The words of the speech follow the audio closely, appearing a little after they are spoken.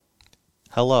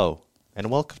Hello, and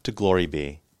welcome to Glory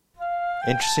Be.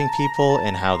 Interesting people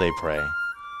and how they pray.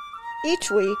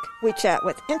 Each week, we chat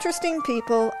with interesting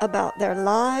people about their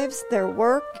lives, their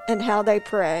work, and how they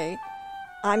pray.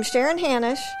 I'm Sharon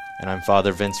Hanish. And I'm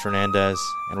Father Vince Fernandez,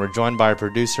 and we're joined by our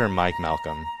producer, Mike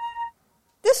Malcolm.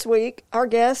 This week, our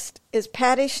guest is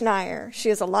Patty Schneier. She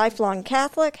is a lifelong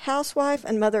Catholic, housewife,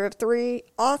 and mother of three,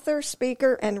 author,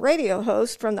 speaker, and radio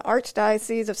host from the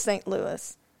Archdiocese of St.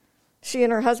 Louis. She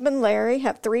and her husband, Larry,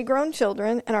 have three grown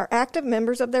children and are active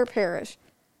members of their parish,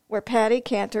 where Patty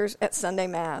cantors at Sunday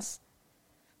Mass.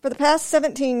 For the past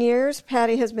 17 years,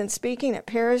 Patty has been speaking at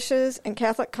parishes and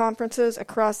Catholic conferences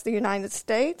across the United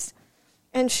States,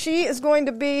 and she is going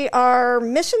to be our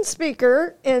mission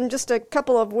speaker in just a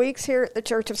couple of weeks here at the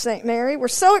Church of St. Mary. We're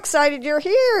so excited you're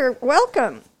here.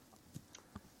 Welcome.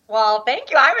 Well, thank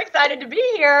you. I'm excited to be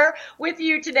here with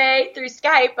you today through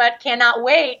Skype, but cannot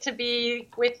wait to be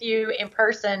with you in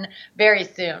person very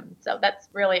soon. So that's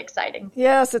really exciting.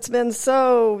 Yes, it's been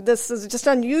this is just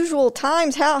unusual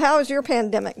times. How has your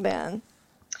pandemic been?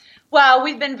 Well,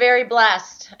 we've been very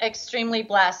blessed, extremely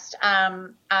blessed.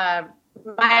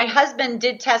 My husband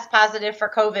did test positive for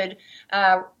COVID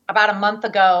about a month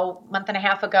and a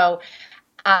half ago.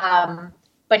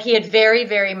 But he had very,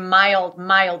 very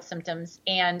mild symptoms.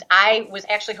 And I was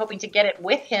actually hoping to get it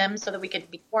with him so that we could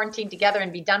be quarantined together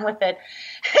and be done with it.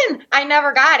 And I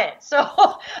never got it. So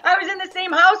I was in the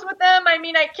same house with him. I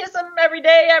mean, I kiss him every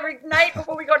day, every night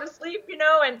before we go to sleep,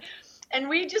 and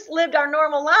we just lived our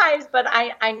normal lives, but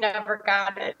I never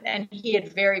got it. And he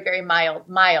had very, very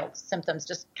mild symptoms,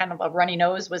 just kind of a runny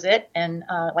nose was it, and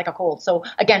like a cold. So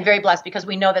again, very blessed because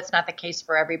we know that's not the case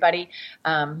for everybody.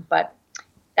 But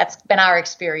that's been our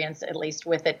experience, at least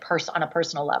with it on a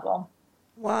personal level.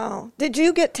 Wow. Did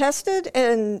you get tested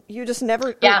and you just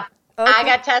never? Yeah. Okay. I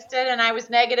got tested and I was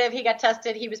negative. He got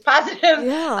tested. He was positive.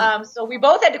 Yeah. So we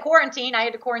both had to quarantine. I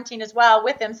had to quarantine as well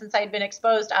with him since I had been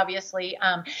exposed, obviously.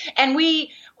 And my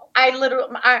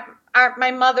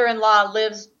mother-in-law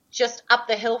lives just up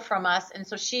the hill from us. And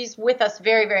so she's with us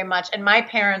very, very much. And my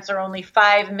parents are only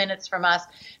 5 minutes from us.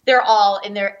 They're all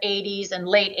in their 80s and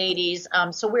late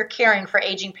 80s. So we're caring for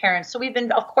aging parents. So we've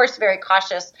been, of course, very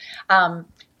cautious.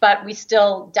 But we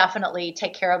still definitely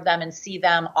take care of them and see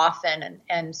them often.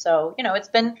 And so, it's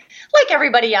been like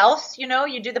everybody else, you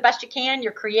do the best you can.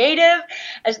 You're creative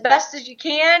as best as you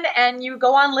can and you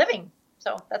go on living.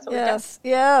 So that's what we've done.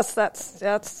 Yes, that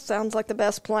sounds like the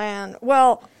best plan.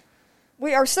 Well,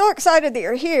 we are so excited that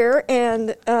you're here,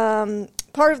 and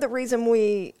part of the reason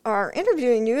we are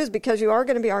interviewing you is because you are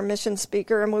going to be our mission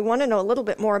speaker, and we want to know a little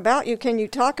bit more about you. Can you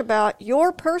talk about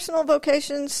your personal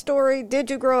vocation story? Did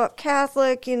you grow up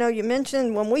Catholic? You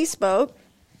mentioned when we spoke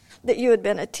that you had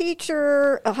been a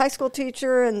teacher, a high school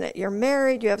teacher, and that you're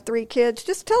married, you have three kids.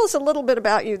 Just tell us a little bit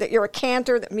about you, that you're a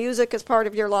cantor, that music is part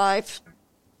of your life.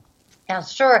 Yeah,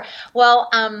 sure. Well,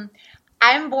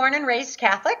 I'm born and raised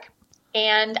Catholic.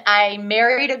 And I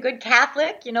married a good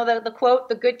Catholic, the quote,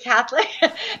 the good Catholic.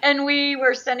 And we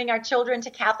were sending our children to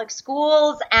Catholic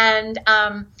schools. And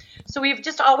so we've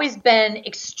just always been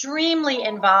extremely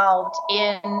involved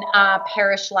in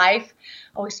parish life.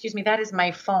 Oh, excuse me, that is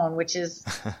my phone, which is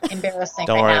embarrassing.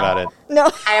 Don't worry about it. No.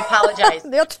 I apologize.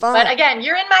 That's fine. But again,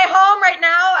 you're in my home right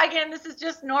now. Again, this is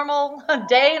just normal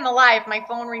day in the life. My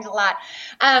phone rings a lot.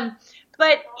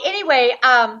 But anyway,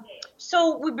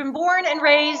 so we've been born and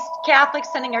raised Catholic,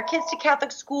 sending our kids to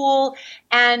Catholic school,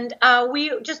 and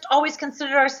we just always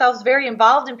considered ourselves very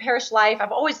involved in parish life.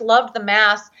 I've always loved the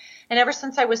Mass, and ever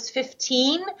since I was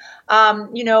 15,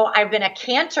 I've been a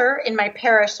cantor in my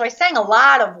parish, so I sang a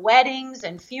lot of weddings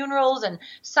and funerals and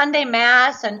Sunday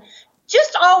Mass, and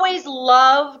just always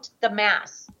loved the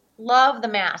Mass,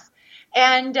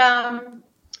 And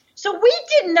so we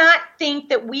did not think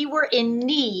that we were in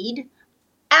need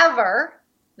ever,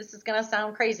 this is going to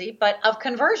sound crazy, but of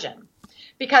conversion.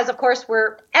 Because, of course,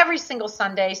 we're every single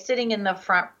Sunday sitting in the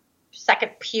front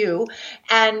second pew.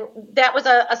 And that was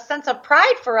a sense of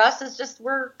pride for us, is just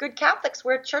we're good Catholics.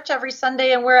 We're at church every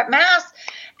Sunday and we're at Mass.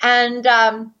 And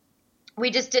we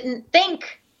just didn't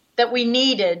think that we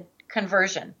needed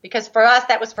conversion. Because for us,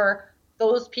 that was for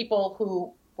those people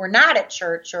who were not at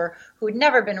church or who had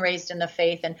never been raised in the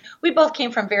faith. And we both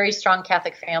came from very strong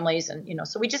Catholic families. And,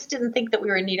 so we just didn't think that we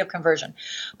were in need of conversion.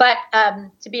 But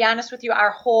to be honest with you, our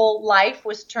whole life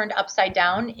was turned upside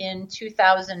down in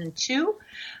 2002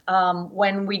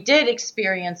 when we did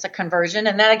experience a conversion.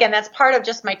 And then again, that's part of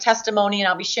just my testimony. And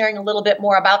I'll be sharing a little bit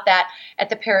more about that at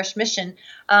the parish mission.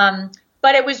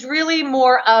 But it was really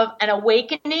more of an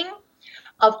awakening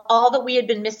of all that we had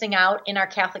been missing out in our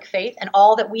Catholic faith and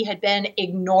all that we had been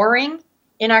ignoring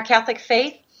in our Catholic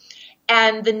faith.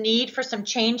 and the need for some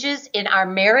changes in our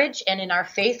marriage and in our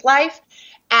faith life.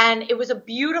 And it was a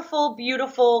beautiful,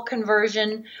 beautiful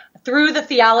conversion through the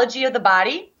theology of the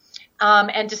body,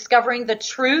 and discovering the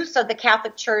truths of the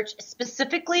Catholic Church,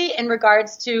 specifically in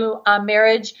regards to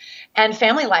marriage and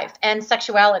family life and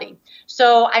sexuality.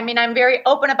 So, I mean, I'm very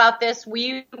open about this.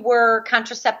 We were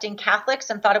contracepting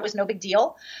Catholics and thought it was no big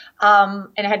deal,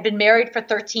 and had been married for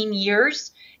 13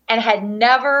 years and had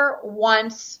never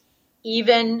once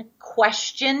even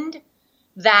questioned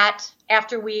that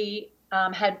after we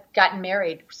had gotten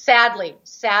married, sadly.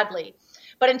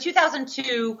 But in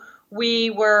 2002, we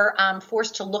were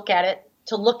forced to look at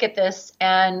this,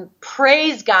 and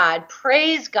praise God,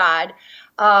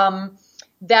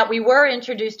 that we were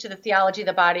introduced to the theology of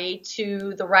the body,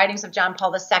 to the writings of John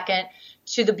Paul II,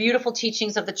 to the beautiful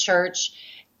teachings of the church.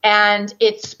 And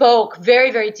it spoke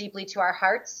very, very deeply to our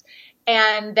hearts.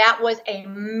 And that was a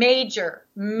major,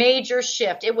 major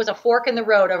shift. It was a fork in the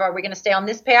road of, are we going to stay on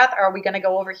this path, or are we going to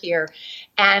go over here?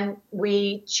 And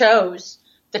we chose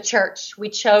the church. We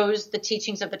chose the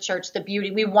teachings of the church, the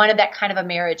beauty. We wanted that kind of a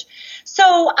marriage.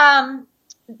 So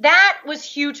that was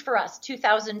huge for us,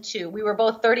 2002. We were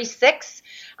both 36.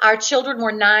 Our children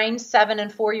were 9, 7,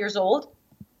 and 4 years old.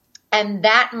 And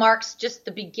that marks just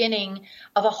the beginning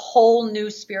of a whole new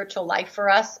spiritual life for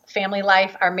us, family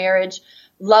life, our marriage,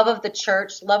 love of the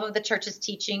church, love of the church's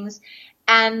teachings.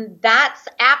 And that's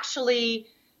actually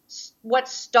what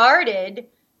started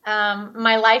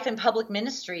my life in public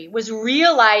ministry, was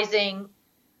realizing,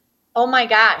 oh my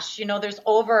gosh, there's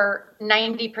over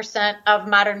 90% of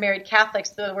modern married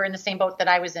Catholics that were in the same boat that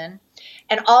I was in.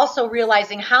 And also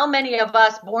realizing how many of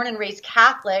us born and raised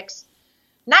Catholics,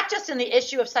 not just in the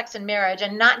issue of sex and marriage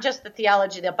and not just the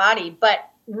theology of the body, but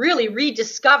really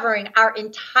rediscovering our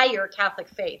entire Catholic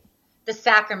faith, the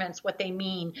sacraments, what they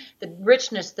mean, the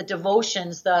richness, the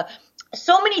devotions,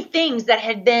 so many things that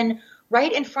had been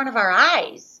right in front of our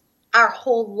eyes our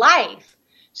whole life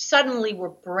suddenly were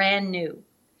brand new.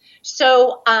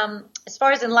 So as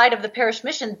far as in light of the parish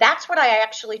mission, that's what I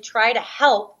actually try to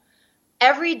help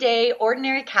everyday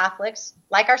ordinary Catholics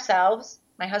like ourselves,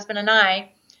 my husband and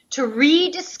I, to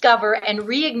rediscover and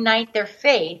reignite their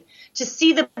faith, to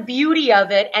see the beauty of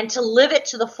it and to live it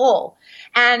to the full.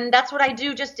 And that's what I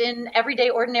do, just in everyday,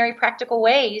 ordinary, practical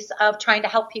ways of trying to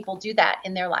help people do that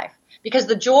in their life. Because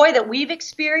the joy that we've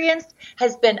experienced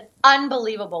has been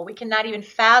unbelievable. We cannot even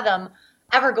fathom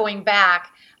ever going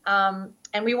back.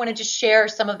 And we want to just share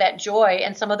some of that joy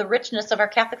and some of the richness of our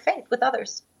Catholic faith with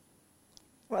others.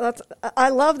 Well, I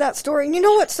love that story. And you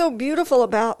know what's so beautiful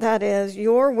about that is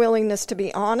your willingness to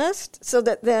be honest, so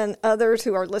that then others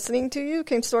who are listening to you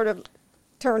can sort of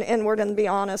turn inward and be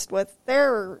honest with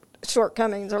their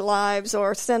shortcomings or lives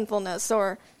or sinfulness,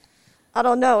 or I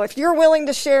don't know. If you're willing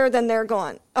to share, then they're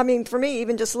going. I mean, for me,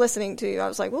 even just listening to you, I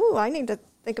was like, ooh, I need to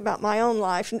think about my own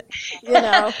life,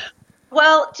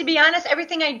 Well, to be honest,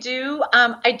 everything I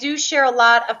do share a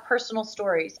lot of personal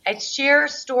stories. I share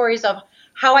stories of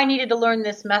how I needed to learn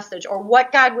this message or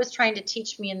what God was trying to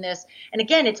teach me in this. And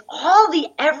again, it's all the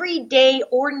everyday,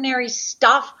 ordinary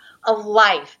stuff of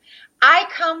life. I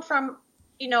come from,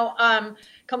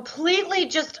 completely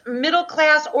just middle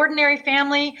class, ordinary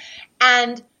family,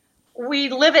 and we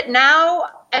live it now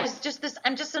as just this.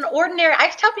 I'm just an ordinary, I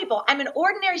tell people I'm an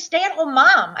ordinary stay-at-home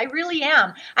mom. I really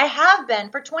am. I have been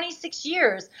for 26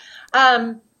 years.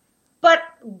 But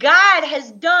God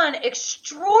has done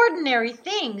extraordinary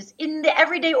things in the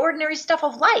everyday, ordinary stuff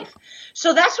of life.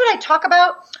 So that's what I talk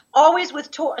about, always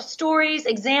with stories,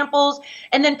 examples,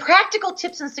 and then practical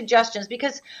tips and suggestions.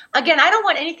 Because, again, I don't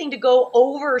want anything to go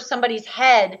over somebody's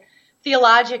head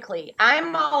theologically.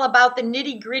 I'm all about the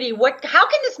nitty-gritty. How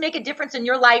can this make a difference in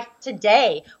your life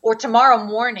today or tomorrow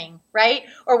morning, right?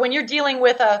 Or when you're dealing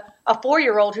with a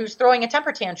 4-year-old who's throwing a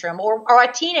temper tantrum, or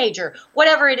a teenager,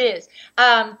 whatever it is.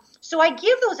 So I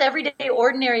give those everyday,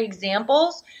 ordinary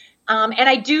examples, and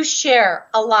I do share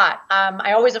a lot.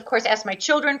 I always, of course, ask my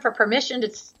children for permission to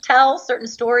tell certain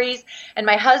stories, and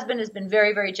my husband has been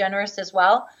very, very generous as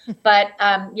well. But,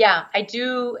 I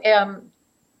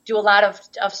do a lot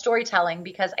of storytelling,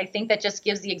 because I think that just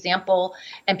gives the example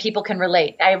and people can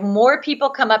relate. I have more people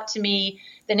come up to me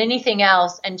than anything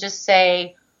else and just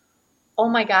say, oh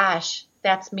my gosh,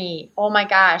 that's me. Oh my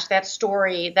gosh, that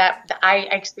story, that I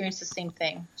experienced the same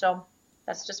thing. So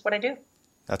that's just what I do.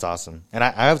 That's awesome. And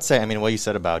I would say, I mean, what you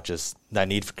said about just that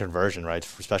need for conversion, right?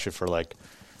 Especially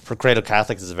for cradle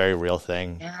Catholics is a very real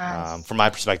thing. Yes. From my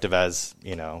perspective, as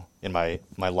in my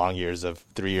long years of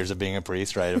 3 years of being a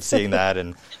priest, right, of seeing that.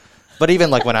 But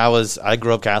even like when I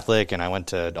grew up Catholic, and I went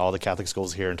to all the Catholic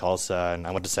schools here in Tulsa, and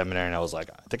I went to seminary, and I was like,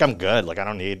 I think I'm good. Like, I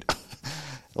don't need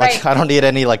Like, I don't need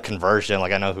any like conversion.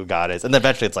 Like, I know who God is. And then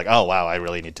eventually it's like, oh, wow, I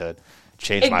really need to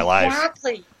change my life.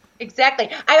 Exactly.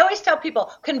 I always tell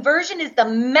people conversion is the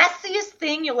messiest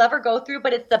thing you'll ever go through,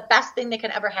 but it's the best thing that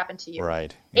can ever happen to you.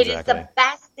 Right. Exactly. It is the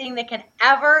best thing that can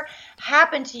ever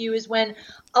happen to you is when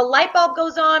a light bulb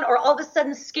goes on or all of a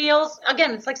sudden scales,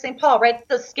 again, it's like St. Paul, right?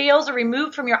 The scales are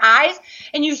removed from your eyes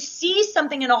and you see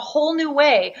something in a whole new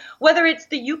way, whether it's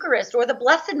the Eucharist or the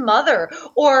Blessed Mother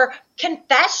or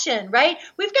confession, right?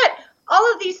 We've got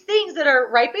all of these things that are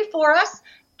right before us.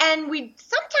 And we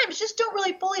sometimes just don't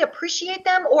really fully appreciate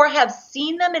them or have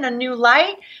seen them in a new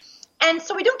light. And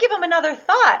so we don't give them another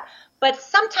thought. But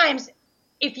sometimes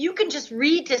if you can just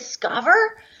rediscover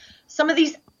some of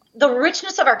these, the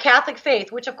richness of our Catholic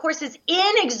faith, which of course is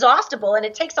inexhaustible and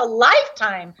it takes a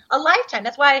lifetime.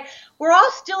 That's why we're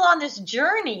all still on this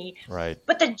journey. Right.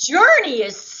 But the journey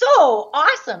is so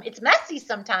awesome. It's messy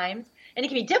sometimes and it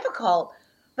can be difficult.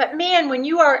 But man, when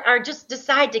you are just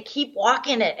decide to keep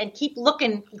walking it and keep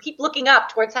looking up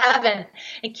towards heaven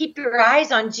and keep your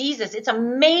eyes on Jesus, it's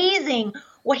amazing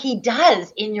what he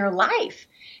does in your life.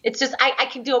 It's just, I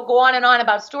can go on and on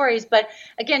about stories, but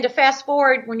again, to fast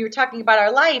forward when you were talking about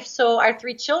our life, so our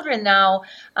 3 children now,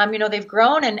 they've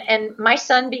grown and my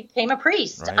son became a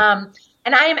priest. Right.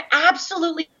 And I am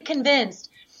absolutely convinced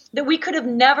that we could have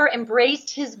never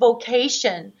embraced his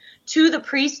vocation to the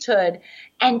priesthood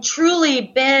and truly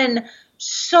been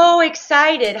so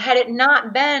excited had it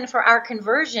not been for our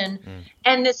conversion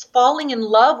and this falling in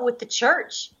love with the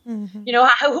church. Mm-hmm. You know,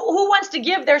 who wants to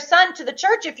give their son to the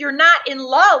church if you're not in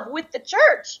love with the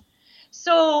church?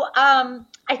 So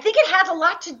I think it has a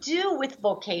lot to do with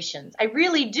vocations. I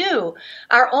really do.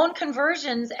 Our own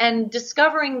conversions and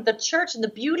discovering the church and the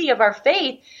beauty of our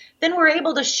faith, then we're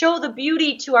able to show the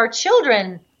beauty to our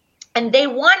children and they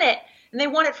want it. And they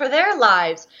want it for their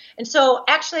lives. And so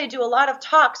actually I do a lot of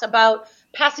talks about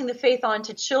passing the faith on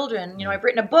to children. You know, I've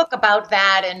written a book about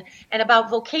that and about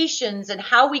vocations and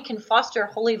how we can foster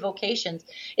holy vocations.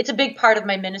 It's a big part of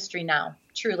my ministry now.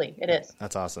 Truly, it is.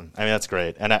 That's awesome. I mean, that's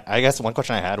great. And I guess one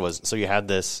question I had was, so you had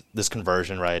this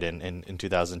conversion, right, in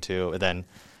 2002, and then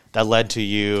that led to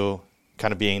you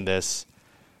kind of being this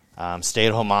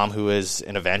stay-at-home mom who is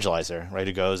an evangelizer, right?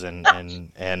 Who goes and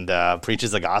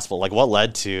preaches the gospel. Like,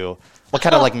 what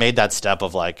kind of like made that step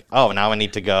of like, oh, now I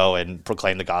need to go and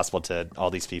proclaim the gospel to all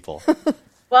these people?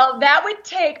 Well, that would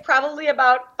take probably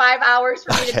about 5 hours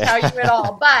for me to tell you it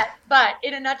all. But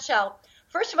in a nutshell,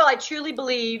 first of all, I truly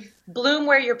believe bloom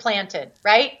where you're planted,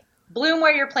 right? Bloom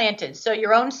where you're planted. So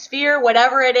your own sphere,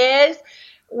 whatever it is,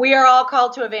 we are all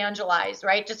called to evangelize,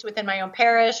 right? Just within my own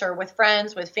parish or with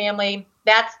friends, with family.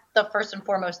 That's the first and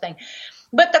foremost thing.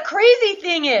 But the crazy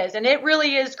thing is, and it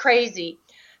really is crazy,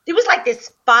 there was like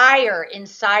this fire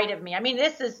inside of me. I mean,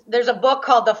 there's a book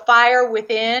called The Fire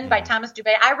Within by Thomas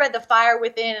Dubay. I read The Fire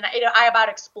Within and I about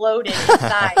exploded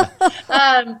inside.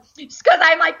 Just because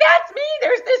I'm like, that's me.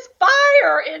 There's this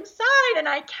fire inside and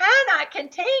I cannot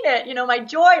contain it. You know, my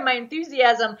joy, my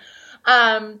enthusiasm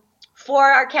for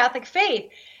our Catholic faith.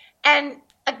 And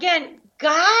again,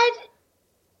 God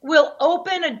will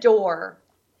open a door.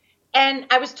 And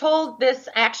I was told this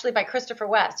actually by Christopher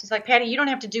West. He's like, Patty, you don't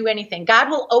have to do anything. God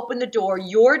will open the door.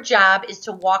 Your job is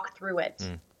to walk through it.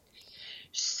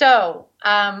 So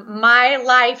my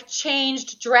life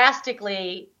changed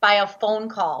drastically by a phone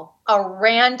call, a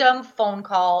random phone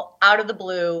call out of the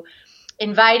blue,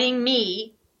 inviting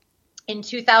me in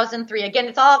 2003. Again,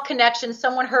 it's all connections.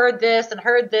 Someone heard this and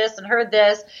heard this and heard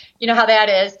this. You know how that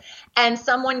is. And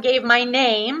someone gave my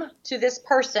name to this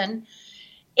person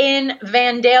in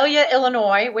Vandalia,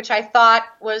 Illinois, which I thought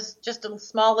was just a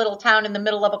small little town in the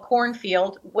middle of a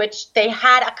cornfield, which they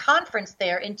had a conference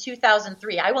there in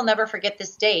 2003. I will never forget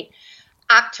this date,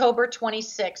 October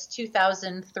 26,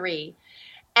 2003.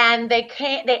 And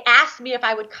they asked me if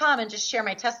I would come and just share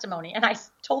my testimony. And I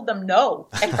told them no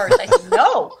at first. I said,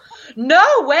 no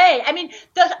way. I mean,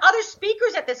 the other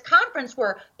speakers at this conference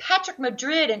were Patrick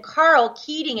Madrid and Carl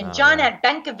Keating and Johnnette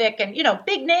Benkovic and, you know,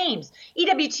 big names,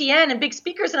 EWTN and big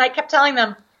speakers. And I kept telling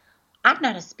them, I'm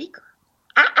not a speaker.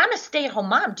 I'm a stay-at-home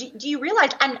mom. Do you realize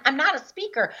I'm not a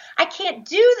speaker? I can't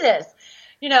do this,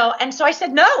 you know. And so I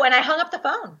said no, and I hung up the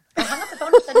phone.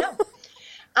 And said no.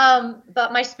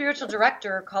 But my spiritual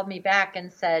director called me back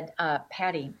and said,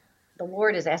 Patty, the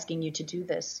Lord is asking you to do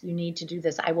this. You need to do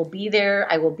this. I will be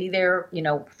there, you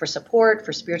know, for support,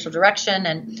 for spiritual direction.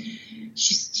 And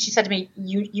she said to me,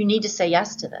 you need to say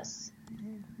yes to this.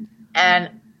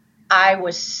 And I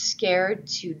was scared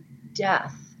to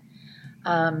death.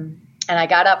 And I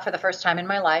got up for the first time in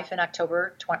my life on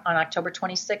October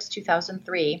 26,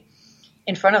 2003,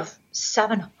 in front of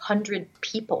 700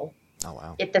 people. Oh,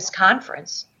 wow. at this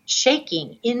conference,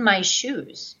 shaking in my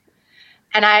shoes.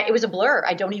 And it was a blur.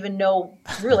 I don't even know,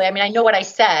 really. I mean, I know what I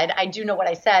said. I do know what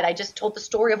I said. I just told the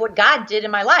story of what God did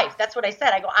in my life. That's what I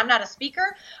said. I go, I'm not a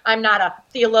speaker. I'm not a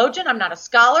theologian. I'm not a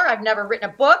scholar. I've never written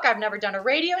a book. I've never done a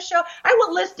radio show. I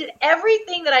listed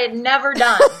everything that I had never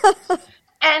done.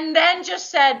 And then just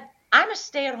said, I'm a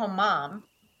stay-at-home mom,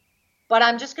 but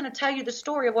I'm just going to tell you the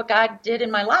story of what God did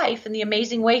in my life and the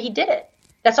amazing way he did it.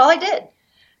 That's all I did.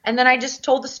 And then I just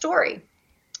told the story.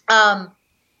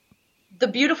 The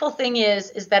beautiful thing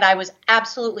is that I was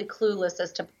absolutely clueless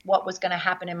as to what was going to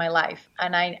happen in my life.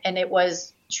 And it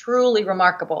was truly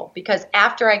remarkable, because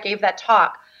after I gave that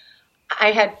talk,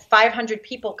 I had 500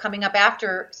 people coming up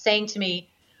after saying to me,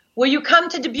 will you come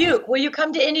to Dubuque? Will you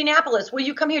come to Indianapolis? Will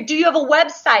you come here? Do you have a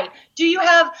website? Do you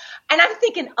have, and I'm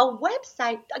thinking, a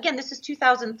website? Again, this is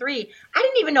 2003. I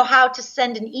didn't even know how to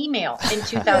send an email in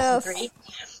 2003.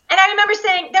 Yes. And I remember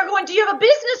saying, they're going, do you have a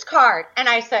business card? And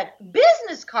I said,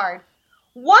 business card?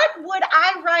 What would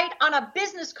I write on a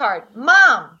business card?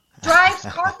 Mom drives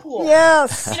carpool.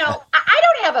 Yes. I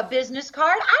don't have a business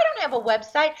card. I don't have a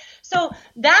website. So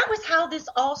that was how this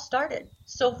all started.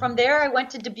 So from there, I went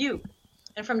to Dubuque.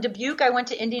 And from Dubuque, I went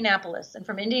to Indianapolis. And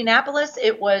from Indianapolis,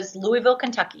 it was Louisville,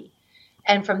 Kentucky.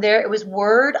 And from there, it was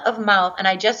word of mouth. And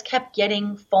I just kept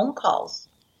getting phone calls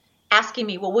asking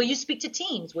me, well, will you speak to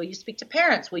teens? Will you speak to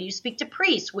parents? Will you speak to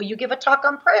priests? Will you give a talk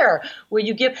on prayer? Will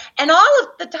you give? And all of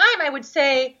the time I would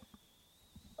say,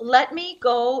 let me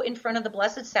go in front of the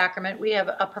Blessed Sacrament. We have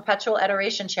a perpetual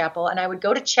adoration chapel. And I would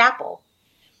go to chapel.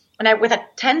 And with a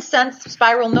 10-cent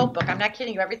spiral notebook, I'm not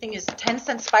kidding you, everything is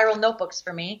 10-cent spiral notebooks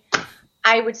for me.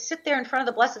 I would sit there in front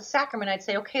of the Blessed Sacrament. I'd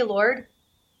say, okay, Lord,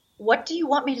 what do you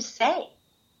want me to say?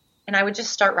 And I would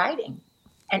just start writing.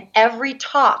 And every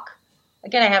talk,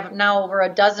 again, I have now over a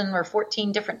dozen or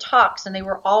 14 different talks, and they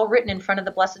were all written in front of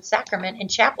the Blessed Sacrament in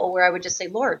chapel, where I would just say,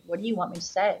 Lord, what do you want me to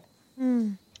say?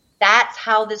 That's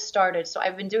how this started. So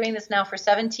I've been doing this now for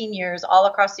 17 years, all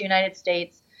across the United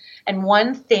States. And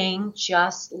one thing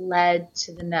just led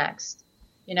to the next.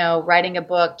 Writing a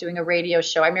book, doing a radio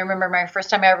show. I remember my first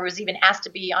time I ever was even asked to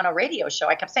be on a radio show.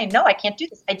 I kept saying, no, I can't do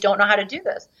this. I don't know how to do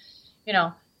this.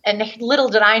 And little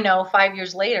did I know, 5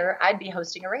 years later, I'd be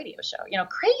hosting a radio show.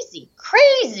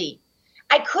 Crazy.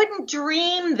 I couldn't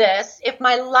dream this if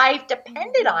my life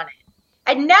depended on it.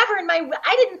 I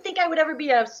didn't think I would ever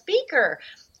be a speaker.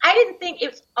 I didn't think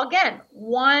it's, again,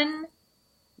 one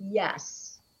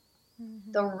yes.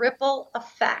 Mm-hmm. The ripple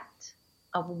effect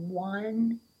of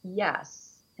one yes.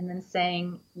 And then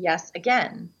saying yes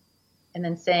again. And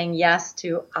then saying yes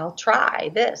to, I'll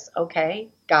try this. Okay,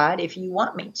 God, if you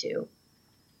want me to.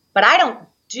 But I don't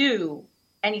do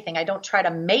anything. I don't try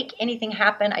to make anything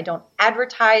happen. I don't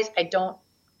advertise.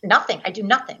 Nothing. I do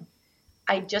nothing.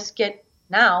 I just get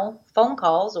now phone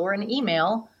calls or an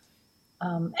email.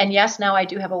 And yes, now I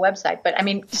do have a website. But I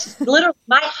mean, literally,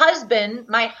 my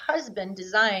husband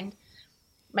designed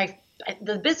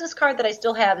the business card that I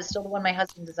still have is still the one my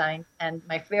husband designed. And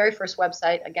my very first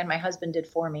website, again, my husband did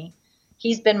for me.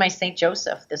 He's been my St.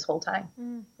 Joseph this whole time.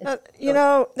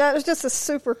 That was just a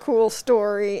super cool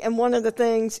story. And one of the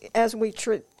things as we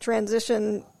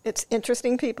transition, it's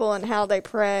interesting people and how they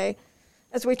pray.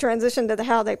 As we transition to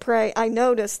how they pray, I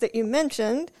noticed that you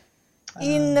mentioned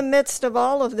in the midst of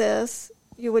all of this,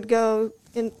 you would go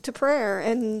into prayer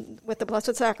and with the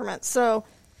Blessed Sacrament. So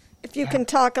if you can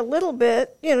talk a little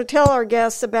bit, tell our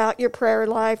guests about your prayer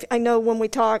life. I know when we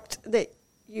talked that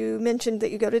you mentioned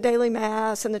that you go to daily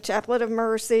mass and the Chaplet of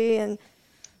Mercy. And,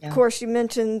 of course, you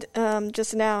mentioned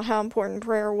just now how important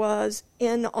prayer was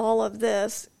in all of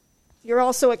this. You're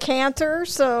also a cantor,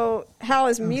 so how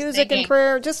is music and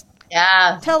prayer? Just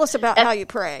tell us about how you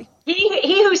pray.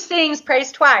 He who sings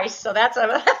prays twice, so that's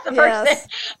the first thing.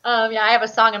 I have a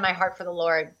song in my heart for the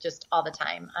Lord just all the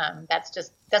time. That's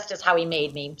just how he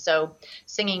made me. So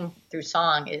singing through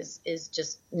song is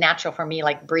just natural for me,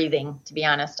 like breathing, to be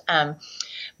honest. And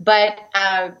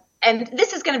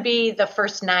this is going to be the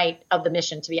first night of the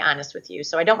mission, to be honest with you.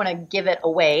 So I don't want to give it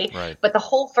away. Right. But the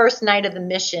whole first night of the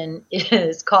mission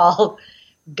is called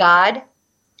God,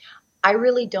 I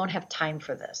really don't have time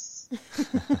for this.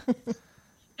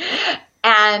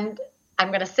 And I'm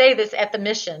going to say this at the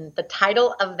mission. The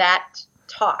title of that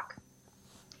talk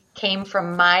came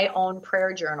from my own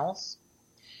prayer journals,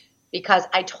 because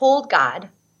I told God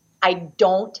I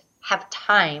don't have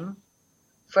time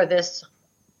for this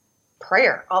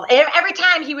prayer. Every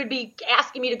time he would be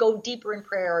asking me to go deeper in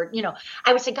prayer,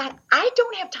 I would say, God, I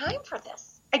don't have time for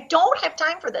this. I don't have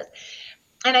time for this.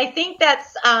 And I think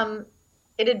that's,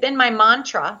 it had been my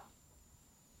mantra,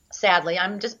 sadly.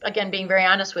 I'm just, again, being very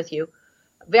honest with you,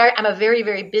 I'm a very,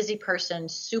 very busy person,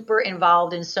 super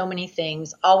involved in so many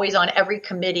things, always on every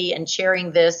committee and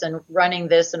chairing this and running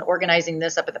this and organizing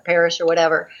this up at the parish or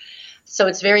whatever. So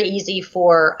it's very easy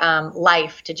for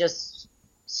life to just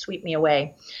sweep me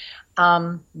away.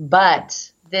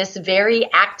 But this very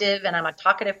active, and I'm a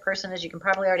talkative person, as you can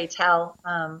probably already tell,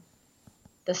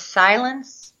 the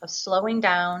silence of slowing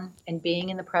down and being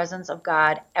in the presence of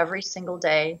God every single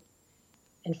day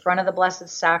in front of the Blessed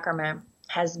Sacrament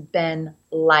has been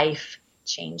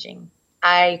life-changing.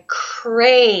 I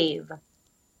crave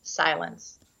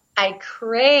silence. I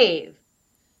crave,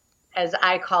 as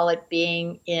I call it,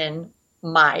 being in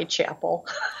my chapel,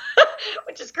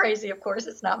 which is crazy. Of course,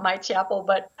 it's not my chapel,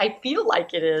 but I feel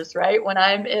like it is, right? When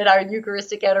I'm in our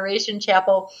Eucharistic Adoration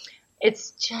Chapel,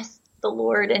 it's just the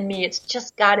Lord and me. It's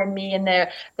just God and me in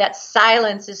there. That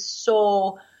silence is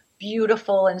so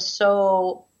beautiful and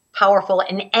so powerful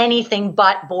and anything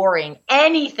but boring.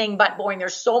 Anything but boring.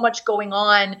 There's so much going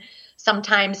on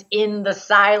sometimes in the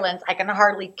silence. I can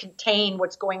hardly contain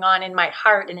what's going on in my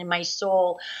heart and in my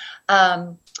soul.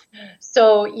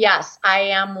 So yes, I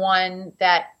am one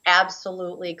that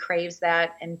absolutely craves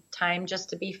that, and time just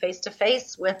to be face to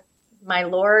face with my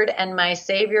Lord and my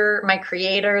Savior, my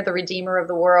Creator, the Redeemer of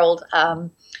the world.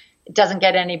 It doesn't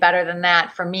get any better than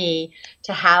that for me,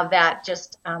 to have that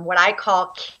just what I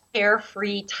call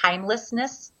carefree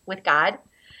timelessness with God.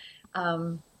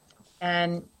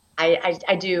 And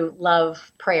I do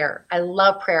love prayer. I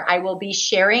love prayer. I will be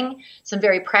sharing some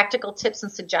very practical tips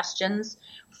and suggestions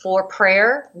for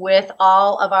prayer with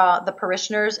all of the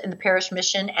parishioners in the parish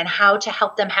mission, and how to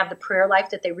help them have the prayer life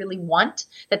that they really want,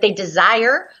 that they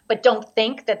desire, but don't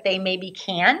think that they maybe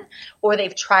can, or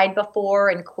they've tried before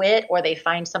and quit, or they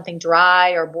find something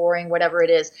dry or boring, whatever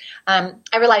it is. I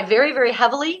rely very, very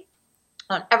heavily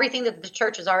on everything that the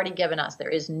church has already given us. There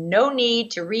is no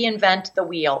need to reinvent the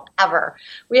wheel ever.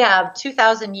 We have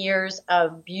 2,000 years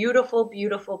of beautiful,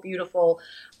 beautiful, beautiful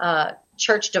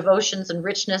church devotions and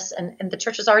richness, and the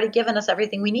church has already given us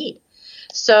everything we need.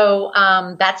 So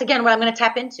that's, again, what I'm going to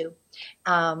tap into,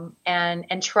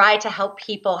 and try to help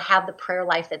people have the prayer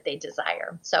life that they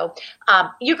desire. So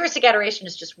Eucharistic adoration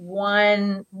is just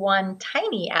one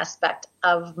tiny aspect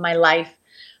of my life.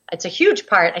 It's a huge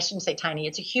part. I shouldn't say tiny.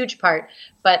 It's a huge part,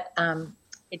 but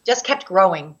it just kept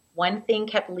growing. One thing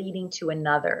kept leading to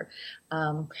another.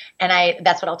 And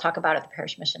that's what I'll talk about at the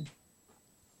parish mission.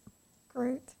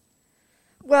 Great.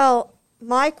 Well,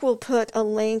 Mike will put a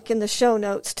link in the show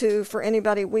notes too for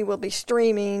anybody. We will be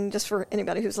streaming, just for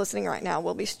anybody who's listening right now,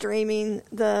 we'll be streaming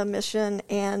the mission,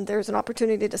 and there's an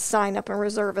opportunity to sign up and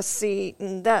reserve a seat,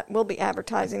 and that we'll be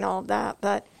advertising all of that.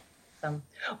 But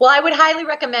well, I would highly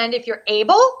recommend, if you're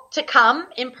able to come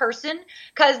in person,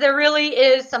 because there really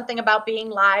is something about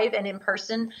being live and in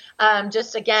person.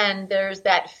 Just again, there's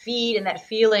that feed and that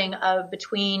feeling of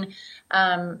between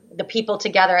the people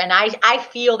together. And I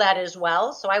feel that as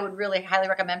well. So I would really highly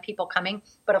recommend people coming.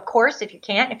 But of course, if you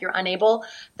can't, if you're unable,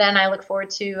 then I look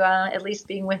forward to at least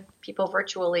being with people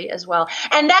virtually as well.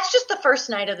 And that's just the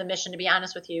first night of the mission, to be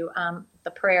honest with you.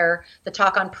 The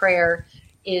talk on prayer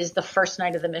is the first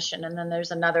night of the mission. And then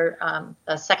there's another,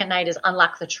 the second night is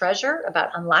Unlock the Treasure, about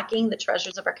unlocking the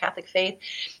treasures of our Catholic faith.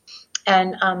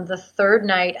 And the third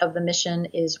night of the mission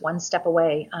is One Step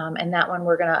Away. And that one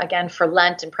we're going to, again, for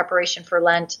Lent, in preparation for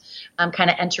Lent, kind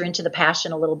of enter into the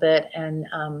Passion a little bit, and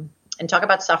talk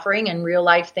about suffering and real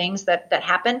life things that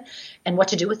happen and what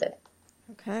to do with it.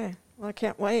 Okay. Well, I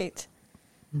can't wait.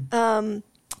 One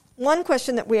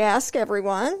question that we ask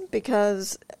everyone,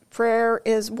 because prayer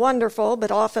is wonderful,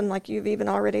 but often, like you've even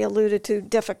already alluded to,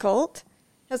 difficult.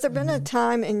 Has there been a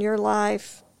time in your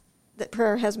life that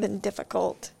prayer has been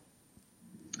difficult?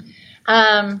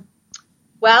 Well,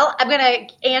 I'm going to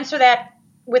answer that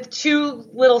with two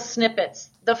little snippets.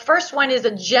 The first one is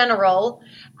a general.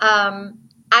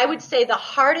 I would say the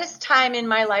hardest time in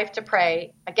my life to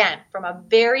pray, again, from a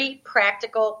very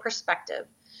practical perspective,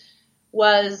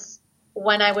 was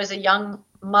when I was a young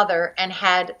mother and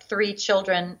had 3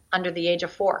 children under the age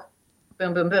of 4.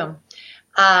 Boom, boom, boom.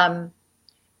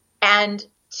 And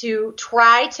to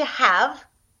try to have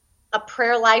a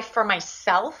prayer life for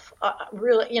myself,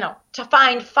 really, to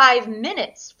find 5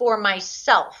 minutes for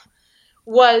myself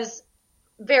was,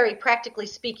 very practically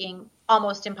speaking,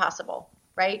 almost impossible.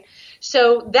 Right?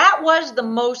 So that was the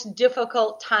most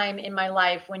difficult time in my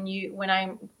life, when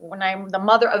I'm the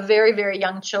mother of very, very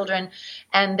young children,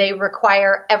 and they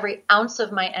require every ounce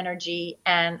of my energy,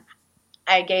 and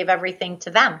I gave everything to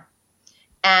them.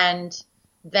 And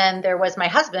then there was my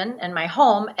husband and my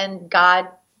home, and God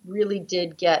really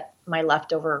did get my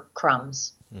leftover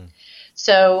crumbs.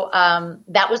 So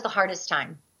that was the hardest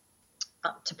time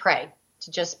to pray.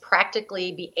 to just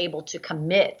practically be able to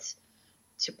commit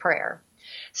to prayer.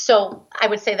 So I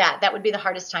would say that would be the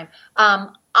hardest time.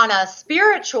 On a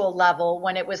spiritual level,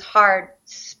 when it was hard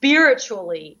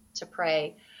spiritually to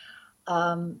pray,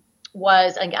 and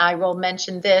I will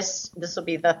mention this will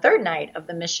be the third night of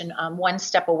the mission, One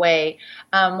Step Away,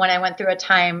 when I went through a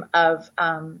time of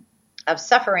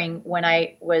suffering when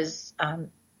I was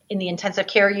in the intensive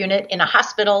care unit in a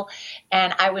hospital,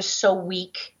 and I was so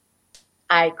weak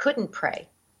I couldn't pray.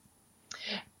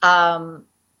 And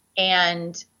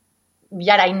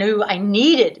yet I knew I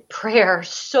needed prayer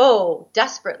so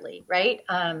desperately, right?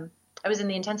 I was in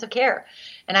the intensive care,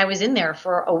 and I was in there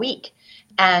for a week,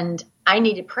 and I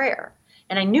needed prayer,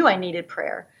 and I knew I needed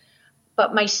prayer.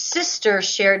 But my sister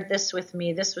shared this with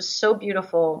me. This was so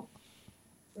beautiful.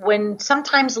 When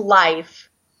sometimes life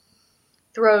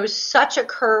throws such a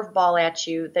curveball at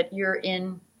you that you're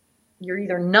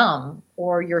either numb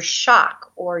or you're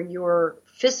shocked or you're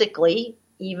physically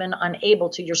even unable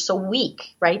to, you're so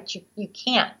weak, right? You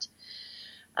can't.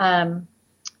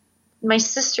 My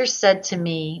sister said to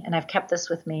me, and I've kept this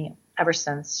with me ever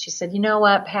since, she said, you know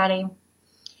what, Patty,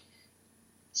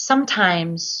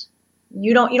 sometimes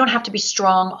you don't have to be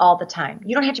strong all the time.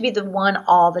 You don't have to be the one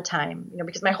all the time,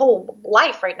 because my whole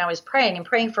life right now is praying and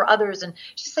praying for others. And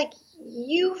she's like,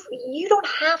 you don't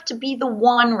have to be the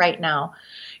one right now.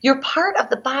 You're part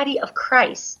of the body of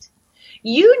Christ.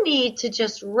 You need to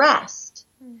just rest,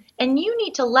 and you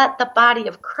need to let the body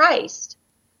of Christ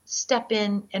step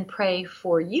in and pray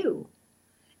for you.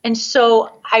 And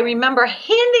so I remember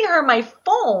handing her my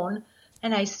phone,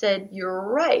 and I said, you're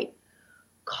right.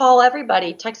 Call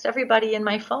everybody, text everybody in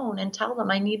my phone and tell them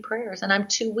I need prayers, and I'm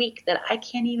too weak that I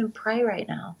can't even pray right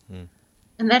now.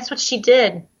 And that's what she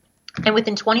did. And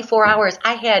within 24 hours,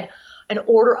 I had an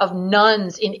order of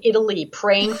nuns in Italy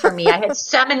praying for me. I had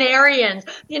seminarians,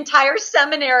 the entire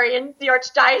seminary in the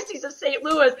Archdiocese of St.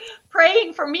 Louis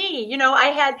praying for me.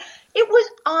 It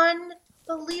was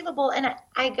unbelievable. And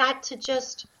I got to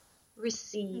just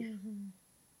receive.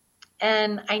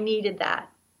 And I needed that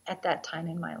at that time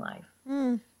in my life.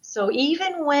 So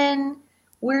even when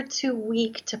we're too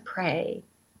weak to pray,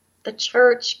 the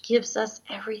church gives us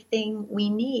everything we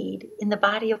need in the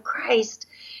body of Christ,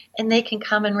 and they can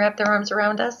come and wrap their arms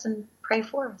around us and pray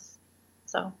for us.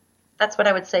 So that's what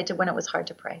I would say to when it was hard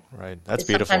to pray. Right. That's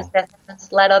beautiful.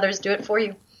 Sometimes let others do it for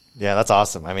you. Yeah, that's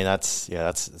awesome. I mean, that's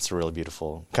a really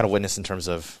beautiful kind of witness in terms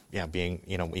of, being,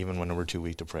 even when we're too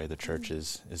weak to pray, the church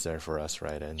is there for us,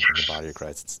 right? And the body of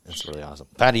Christ. It's really awesome.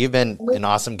 Patty, you've been an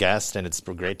awesome guest, and it's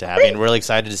great to have you, and really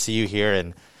excited to see you here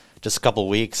in just a couple of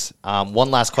weeks.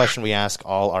 One last question we ask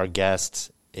all our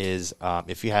guests is,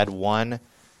 if you had one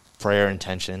prayer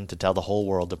intention to tell the whole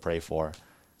world to pray for,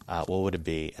 what would it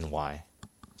be and why?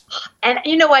 And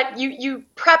you know what? You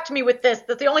prepped me with this.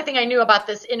 That the only thing I knew about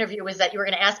this interview was that you were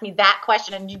going to ask me that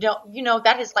question, and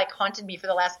that has like haunted me for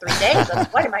the last 3 days.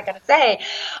 What am I going to say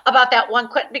about that one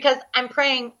question? Because I'm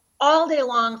praying all day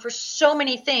long for so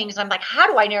many things. I'm like, how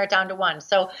do I narrow it down to one?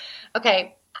 So,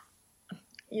 okay,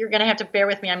 you're going to have to bear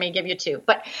with me. I may give you two,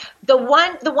 but the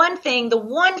one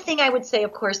thing I would say,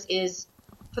 of course, is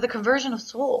for the conversion of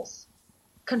souls.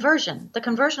 The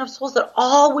conversion of souls, that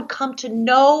all would come to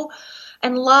know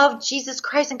and love Jesus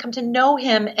Christ and come to know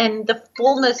him and the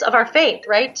fullness of our faith,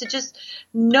 right? To just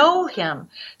know him.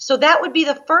 So that would be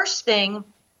the first thing,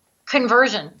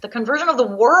 conversion, the conversion of the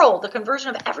world, the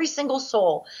conversion of every single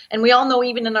soul. And we all know,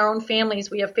 even in our own families,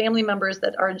 we have family members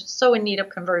that are so in need of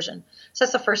conversion. So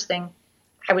that's the first thing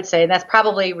I would say. That's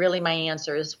probably really my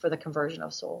answer, is for the conversion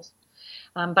of souls.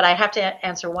 But I have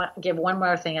to give one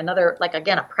more thing, another, like,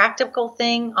 again, a practical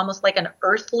thing, almost like an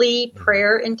earthly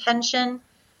prayer intention.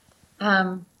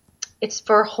 It's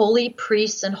for holy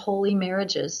priests and holy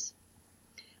marriages.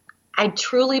 I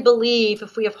truly believe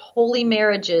if we have holy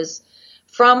marriages,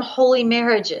 from holy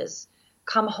marriages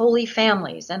come holy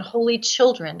families and holy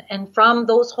children, and from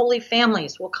those holy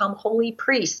families will come holy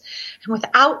priests. And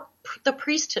without the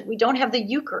priesthood, we don't have the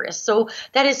Eucharist. So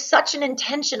that is such an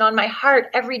intention on my heart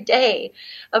every day,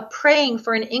 of praying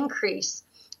for an increase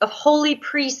of holy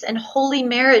priests and holy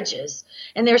marriages.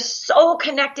 And they're so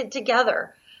connected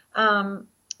together.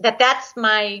 That's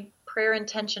my prayer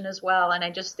intention as well. And I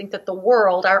just think that the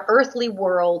world, our earthly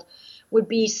world, would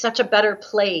be such a better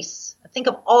place. Think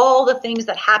of all the things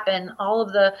that happen,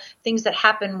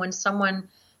 when someone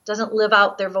doesn't live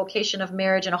out their vocation of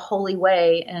marriage in a holy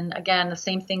way. And again, the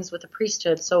same things with the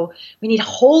priesthood. So we need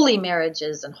holy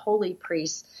marriages and holy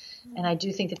priests. And I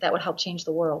do think that would help change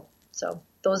the world. So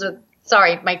those are,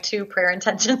 my 2 prayer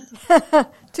intentions.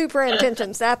 2 prayer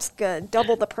intentions. That's good.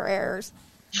 Double the prayers.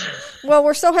 Well,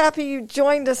 we're so happy you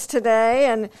joined us today,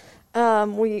 and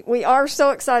We are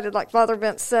so excited, like Father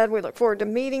Vince said. We look forward to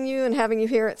meeting you and having you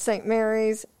here at St.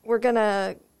 Mary's. We're going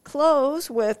to close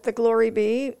with the Glory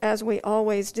Be, as we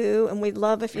always do, and we'd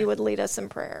love if you would lead us in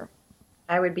prayer.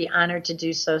 I would be honored to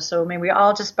do so. So may we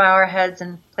all just bow our heads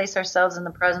and place ourselves in the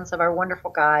presence of our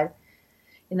wonderful God.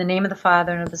 In the name of the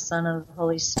Father, and of the Son, and of the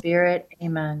Holy Spirit,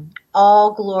 amen.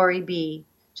 All glory be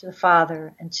to the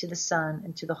Father, and to the Son,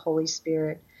 and to the Holy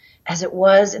Spirit, as it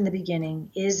was in the beginning,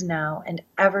 is now, and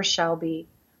ever shall be,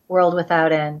 world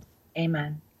without end.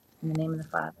 Amen. In the name of the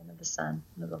Father, and of the Son,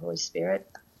 and of the Holy Spirit.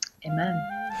 Amen.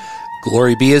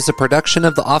 Glory Be is a production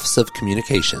of the Office of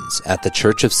Communications at the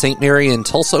Church of St. Mary in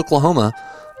Tulsa, Oklahoma.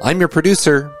 I'm your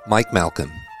producer, Mike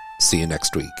Malcolm. See you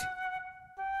next week.